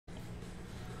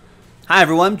Hi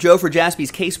everyone, Joe for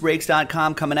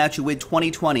JaspysCaseBreaks.com coming at you with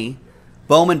 2020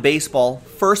 Bowman Baseball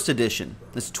First Edition.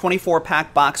 This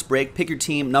 24-pack box break. Pick your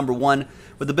team number one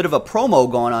with a bit of a promo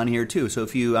going on here too. So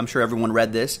I'm sure everyone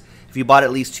read this. If you bought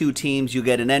at least 2 teams, you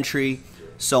get an entry,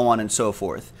 so on and so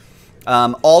forth.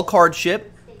 All cards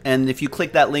ship, and if you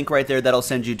click that link right there, that'll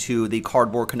send you to the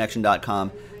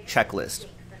cardboardconnection.com checklist.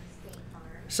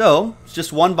 So, it's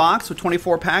just one box with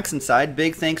 24 packs inside.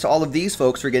 Big thanks to all of these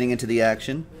folks for getting into the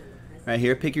action. Right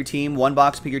here, pick your team, one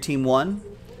box, pick your team one.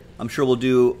 I'm sure we'll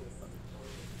do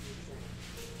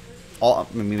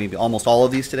maybe almost all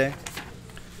of these today.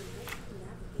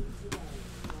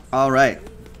 All right,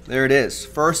 there it is,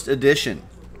 first edition.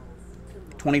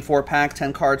 24 pack,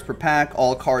 10 cards per pack,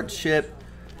 all cards ship.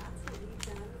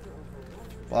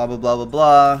 Blah, blah, blah, blah,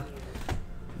 blah.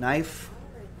 Knife.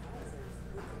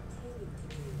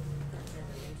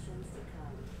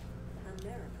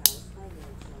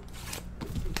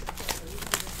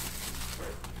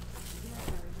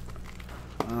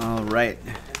 All right.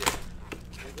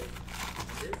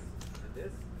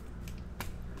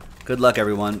 Good luck,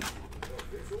 everyone.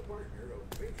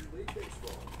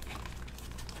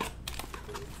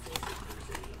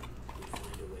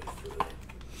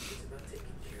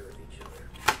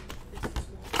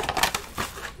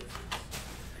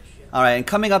 All right, and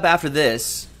coming up after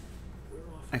this,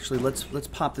 actually, let's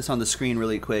pop this on the screen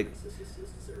really quick.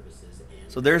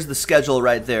 So there's the schedule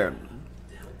right there.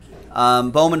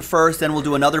 Bowman first, then we'll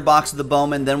do another box of the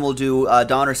Bowman, then we'll do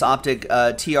Donruss Optic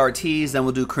TRTs, then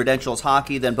we'll do Credentials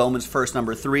Hockey, then Bowman's First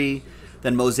number 3,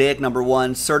 then Mosaic number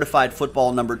 1, Certified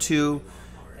Football number 2,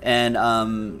 and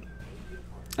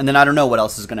then I don't know what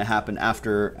else is going to happen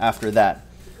after that.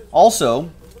 Also,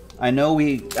 I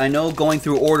know going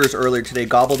through orders earlier today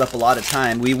gobbled up a lot of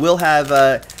time. We will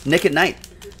have Nick at Night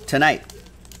tonight,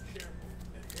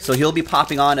 so he'll be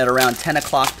popping on at around 10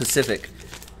 o'clock Pacific.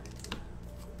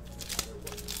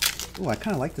 Oh, I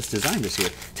kind of like this design this year.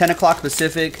 10 o'clock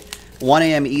Pacific, 1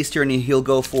 a.m. Eastern, and he'll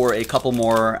go for a couple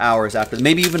more hours after,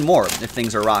 maybe even more if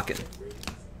things are rocking.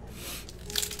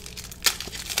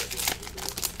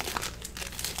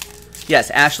 Yes,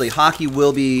 Ashley,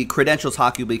 Credentials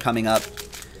Hockey will be coming up,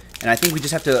 and I think we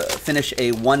just have to finish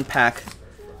a 1-pack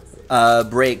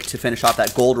break to finish off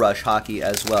that Gold Rush Hockey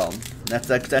as well.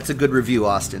 That's a good review,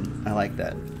 Austin. I like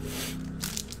that.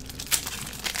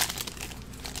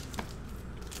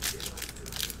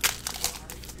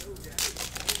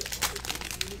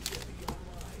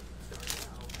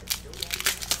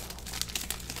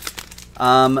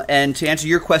 And to answer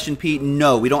your question, Pete,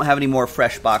 no, we don't have any more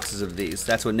fresh boxes of these.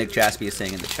 That's what Nick Jaspy is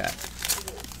saying in the chat.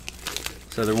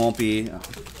 So there won't be.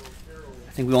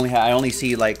 I think I only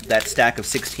see like that stack of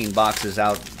 16 boxes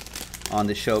out on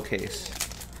the showcase,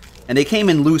 and they came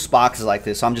in loose boxes like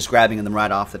this. So I'm just grabbing them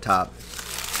right off the top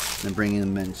and bringing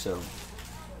them in. So.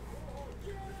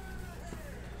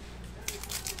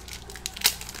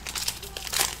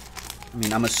 I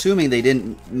mean, I'm assuming they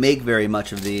didn't make very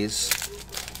much of these.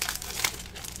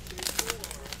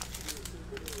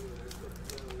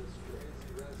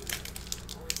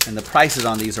 And the prices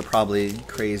on these are probably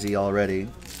crazy already.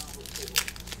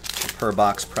 The per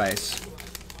box price.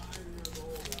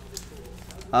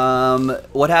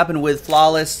 What happened with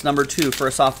Flawless number 2,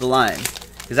 first off the line?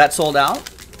 Is that sold out?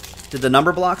 Did the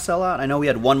number block sell out? I know we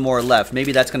had one more left.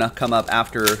 Maybe that's going to come up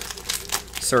after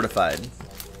Certified.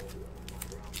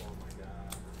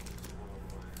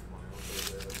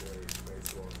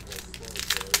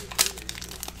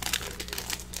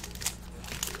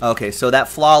 Okay, so that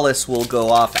Flawless will go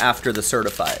off after the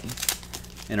Certified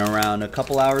in around a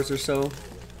couple hours or so,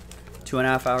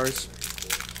 2.5 hours.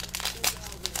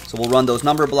 So we'll run those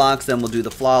number blocks, then we'll do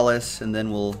the Flawless, and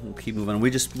then we'll keep moving.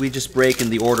 We just break in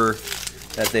the order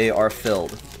that they are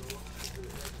filled.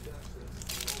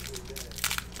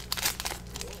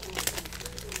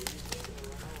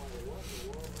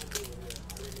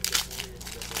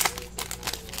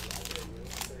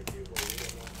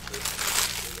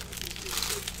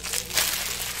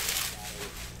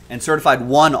 And Certified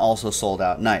 1 also sold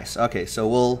out. Nice. Okay, so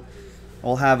we'll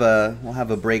have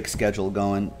a break schedule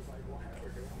going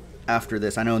after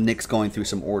this. I know Nick's going through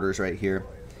some orders right here.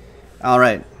 All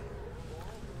right.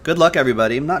 Good luck,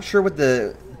 everybody. I'm not sure what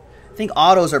I think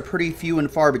autos are pretty few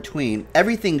and far between.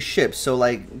 Everything ships, so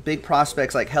like big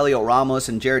prospects like Helio Ramos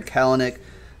and Jared Kalanick,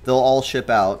 they'll all ship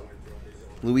out.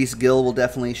 Luis Gil will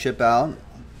definitely ship out.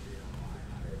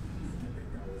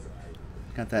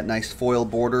 Got that nice foil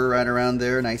border right around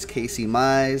there. Nice Casey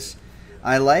Mize.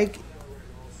 I'm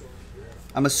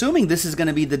assuming this is going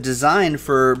to be the design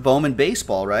for Bowman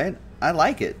Baseball, right? I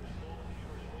like it.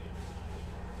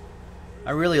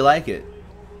 I really like it.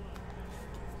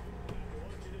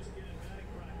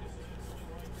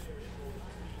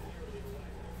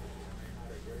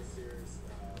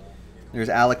 There's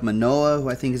Alek Manoah, who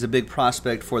I think is a big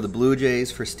prospect for the Blue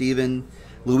Jays, for Steven.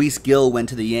 Luis Gil went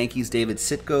to the Yankees. David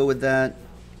Sitko with that.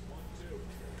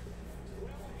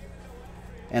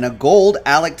 And a gold,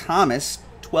 Alek Thomas,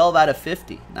 12 out of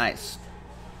 50. Nice.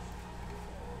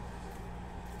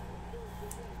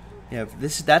 Yeah,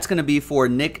 that's going to be for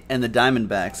Nick and the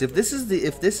Diamondbacks. If this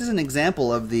is an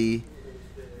example of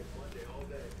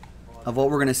what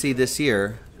we're going to see this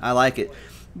year, I like it.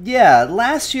 Yeah,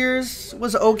 last year's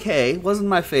was okay. Wasn't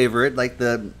my favorite. Like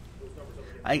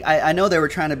I know they were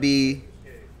trying to be,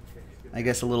 I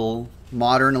guess, a little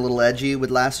modern, a little edgy with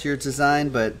last year's design,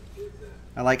 but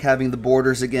I like having the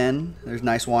borders again. There's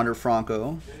nice Wander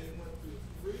Franco.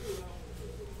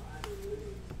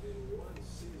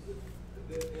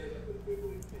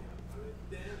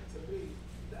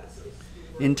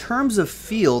 In terms of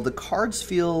feel, the cards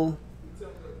feel,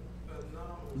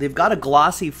 they've got a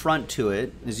glossy front to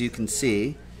it, as you can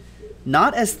see.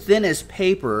 Not as thin as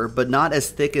paper, but not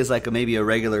as thick as like maybe a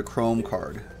regular chrome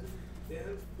card.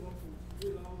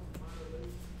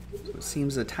 So it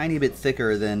seems a tiny bit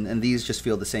thicker than, and these just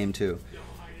feel the same too.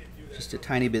 Just a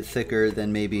tiny bit thicker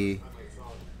than maybe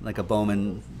like a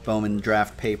Bowman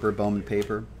draft paper, Bowman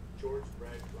paper.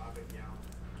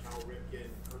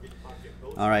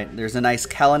 All right, there's a nice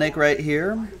Kalanick right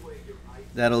here.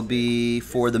 That'll be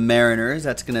for the Mariners.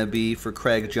 That's going to be for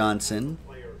Craig Johnson.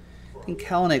 I think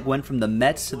Kalanick went from the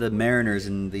Mets to the Mariners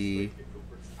in the,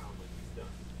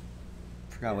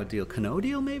 I forgot what deal, Cano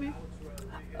deal maybe?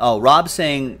 Oh, Rob's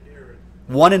saying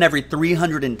 1 in every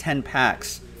 310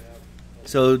 packs.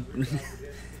 So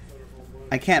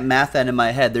I can't math that in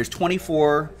my head. There's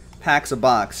 24 packs a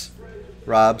box,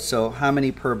 Rob, so how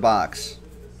many per box?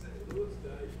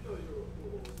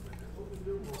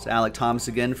 It's Alek Thomas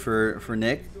again for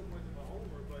Nick.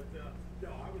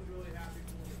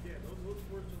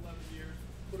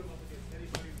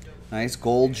 Nice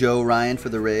gold Joe Ryan for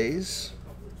the Rays.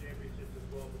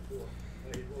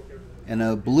 And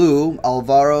a blue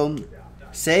Alvaro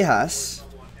Seijas.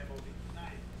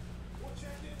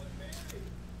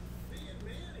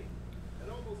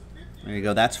 There you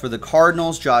go. That's for the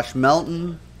Cardinals, Josh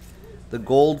Melton. The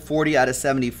gold 40 out of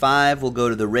 75 will go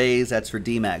to the Rays. That's for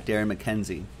D-Mac, Darren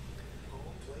McKenzie.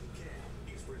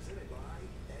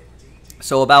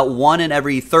 So about 1 in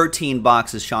every 13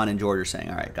 boxes, Sean and George are saying.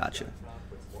 All right, gotcha.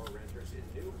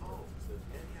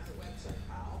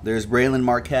 There's Braylon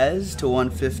Marquez to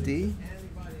 150.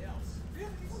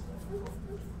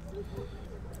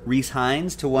 Reese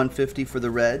Hines to 150 for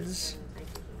the Reds.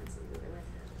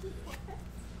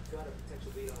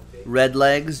 Red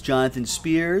Legs, Jonathan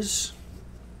Spears.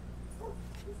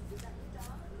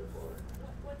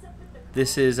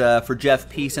 This is for Jeff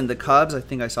Peace and the Cubs. I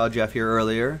think I saw Jeff here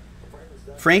earlier.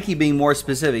 Frankie being more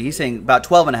specific. He's saying about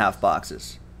 12 and a half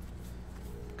boxes.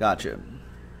 Gotcha.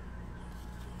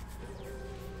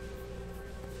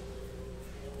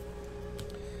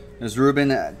 There's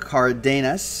Ruben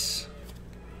Cardenas.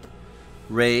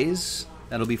 Rays.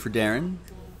 That'll be for Darren.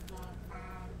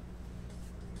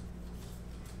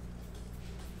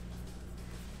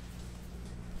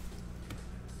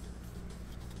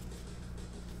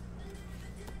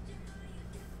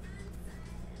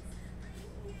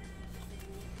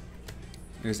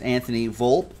 There's Anthony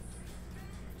Volpe.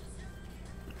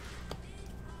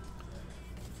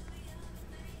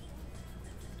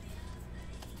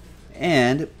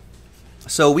 And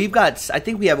so we've got, I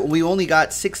think we only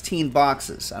got 16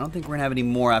 boxes. I don't think we're going to have any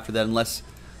more after that unless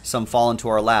some fall into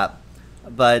our lap.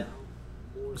 But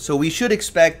so we should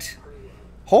expect,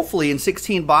 hopefully in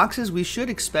 16 boxes, we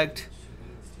should expect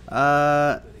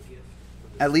at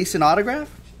least an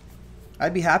autograph.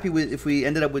 I'd be happy with if we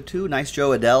ended up with 2. Nice Joe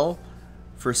Adell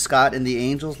for Scott and the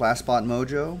Angels, Last Spot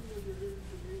Mojo.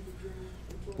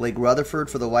 Blake Rutherford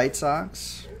for the White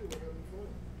Sox.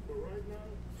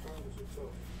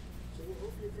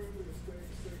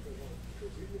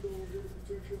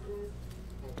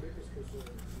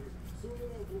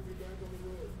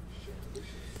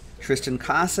 Tristan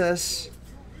Casas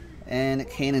and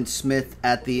Kanan Smith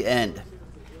at the end.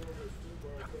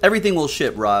 Everything will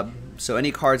ship, Rob. So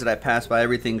any cards that I pass by,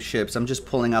 everything ships. I'm just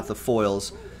pulling out the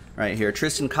foils right here.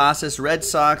 Tristan Casas, Red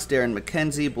Sox. Darren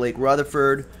McKenzie, Blake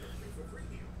Rutherford.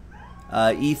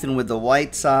 Ethan with the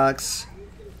White Sox.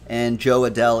 And Joe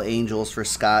Adell, Angels for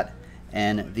Scott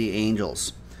and the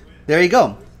Angels. There you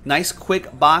go. Nice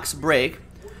quick box break.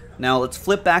 Now let's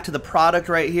flip back to the product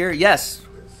right here. Yes,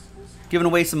 giving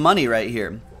away some money right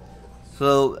here.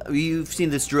 So you've seen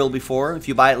this drill before. If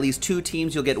you buy at least 2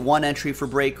 teams, you'll get 1 entry for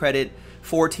break credit.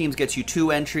 4 teams gets you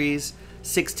 2 entries.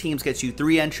 6 teams gets you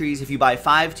 3 entries. If you buy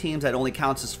 5 teams, that only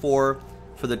counts as 4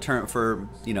 for the term, for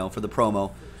the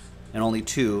promo. and only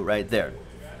 2 right there.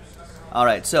 All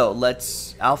right, so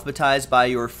let's alphabetize by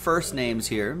your first names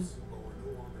here.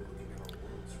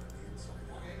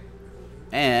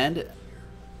 And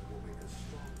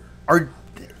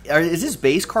is this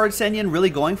base card Senyan really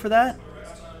going for that?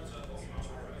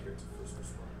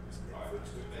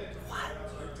 What?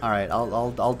 All right,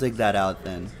 I'll dig that out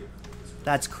then.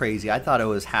 That's crazy. I thought it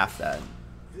was half that.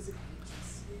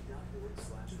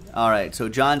 All right, so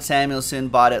John Samuelson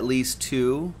bought at least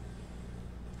 2.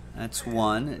 That's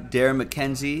 1. Darren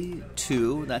McKenzie,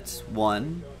 2. That's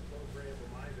 1.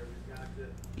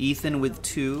 Ethan with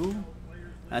 2.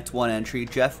 That's 1 entry.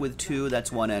 Jeff with 2.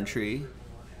 That's 1 entry.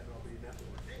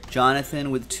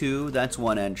 Jonathan with 2. That's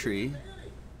 1 entry.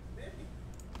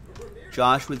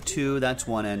 Josh with 2. That's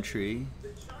 1 entry.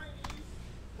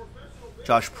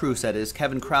 Josh Proust, that is.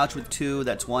 Kevin Crouch with 2.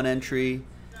 That's 1 entry.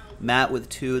 Matt with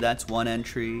 2. That's 1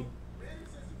 entry.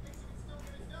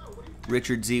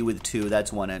 Richard Z with 2.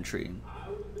 That's 1 entry.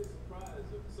 All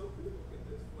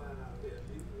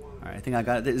right, I think I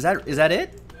got it. Is that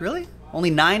it? Really? Only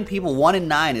 9 people. 1 in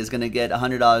 9 is going to get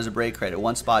 $100 of break credit.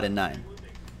 1 spot in 9.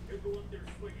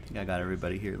 I think I got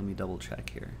everybody here. Let me double check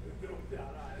here.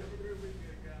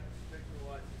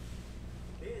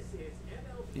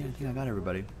 Yeah, I think I got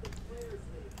everybody.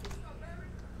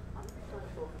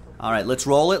 All right, let's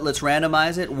roll it. Let's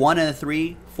randomize it. 1 and a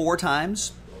 3, 4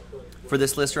 times for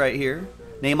this list right here.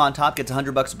 Name on top gets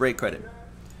 $100 of break credit.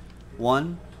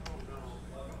 1,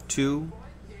 2,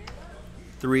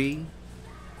 3,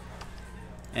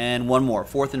 and 1 more.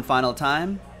 4th and final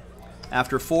time.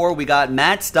 After 4, we got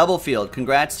Matt Stubblefield.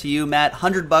 Congrats to you, Matt.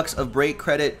 $100 of break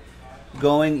credit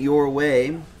going your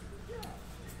way.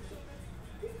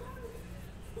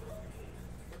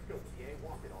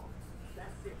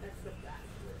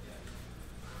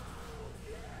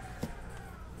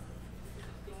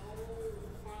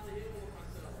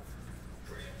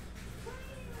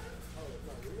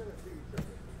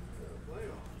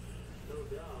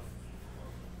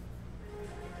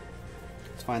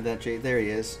 Let's find that Jay. There he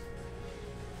is.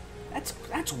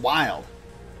 That's wild.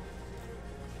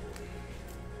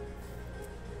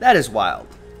 That is wild.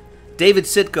 David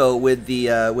Sitko with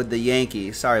the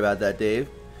Yankees. Sorry about that, Dave.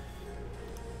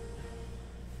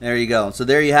 There you go. So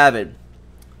there you have it.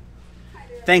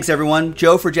 Thanks, everyone.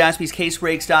 Joe for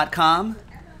JaspysCaseBreaks.com.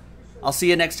 I'll see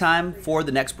you next time for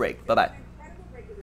the next break. Bye-bye.